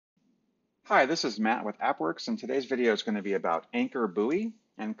Hi, this is Matt with AppWorks, and today's video is going to be about anchor buoy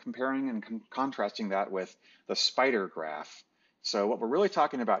and comparing and contrasting that with the spider graph. So what we're really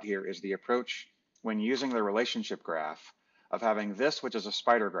talking about here is the approach when using the relationship graph of having this, which is a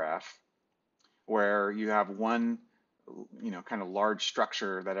spider graph, where you have one, kind of large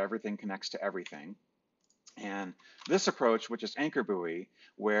structure that everything connects to everything. And this approach, which is anchor buoy,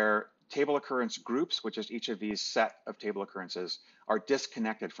 where table occurrence groups, which is each of these set of table occurrences, are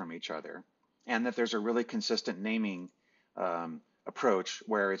disconnected from each other, and that there's a really consistent naming approach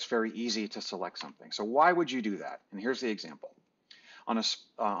where it's very easy to select something. So why would you do that? And here's the example.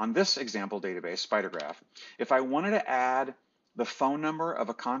 On this example database, spider graph, if I wanted to add the phone number of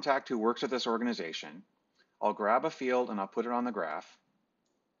a contact who works at this organization, I'll grab a field and I'll put it on the graph.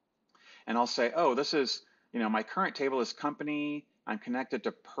 And I'll say, oh, this is, my current table is company. I'm connected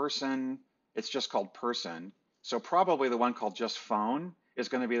to person. It's just called person. So probably the one called just phone is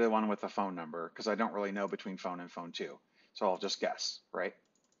going to be the one with the phone number because I don't really know between phone and phone two. So I'll just guess, right?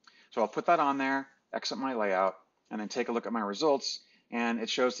 So I'll put that on there, exit my layout, and then take a look at my results, and it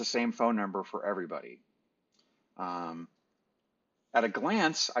shows the same phone number for everybody. At a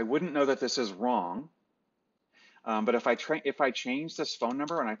glance, I wouldn't know that this is wrong. But if I change this phone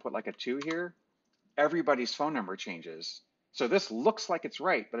number and I put like a 2 here, everybody's phone number changes. So this looks like it's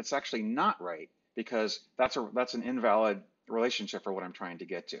right, but it's actually not right because that's an invalid relationship for what I'm trying to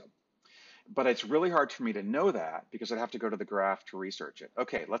get to. But it's really hard for me to know that because I'd have to go to the graph to research it.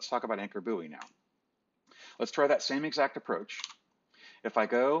 Okay, let's talk about anchor buoy now. Let's try that same exact approach. If I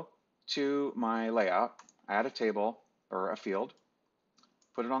go to my layout, add a table or a field,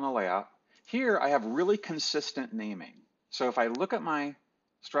 put it on the layout, here I have really consistent naming. So if I look at my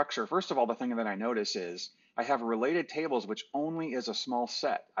structure, first of all, the thing that I notice is I have related tables, which only is a small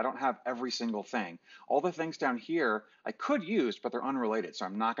set. I don't have every single thing. All the things down here I could use, but they're unrelated, so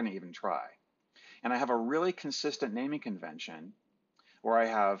I'm not going to even try. And I have a really consistent naming convention where I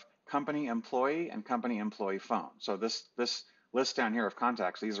have company employee and company employee phone. So this list down here of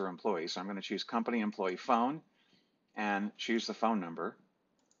contacts, these are employees. So I'm going to choose company employee phone and choose the phone number,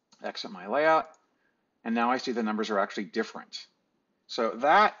 exit my layout, and now I see the numbers are actually different. So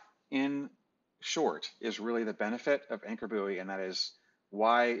that, in short, is really the benefit of anchor buoy, and that is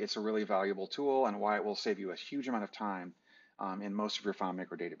why it's a really valuable tool and why it will save you a huge amount of time in most of your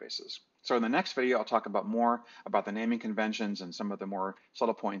FileMaker databases. So in the next video, I'll talk more about the naming conventions and some of the more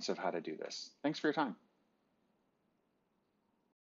subtle points of how to do this. Thanks for your time.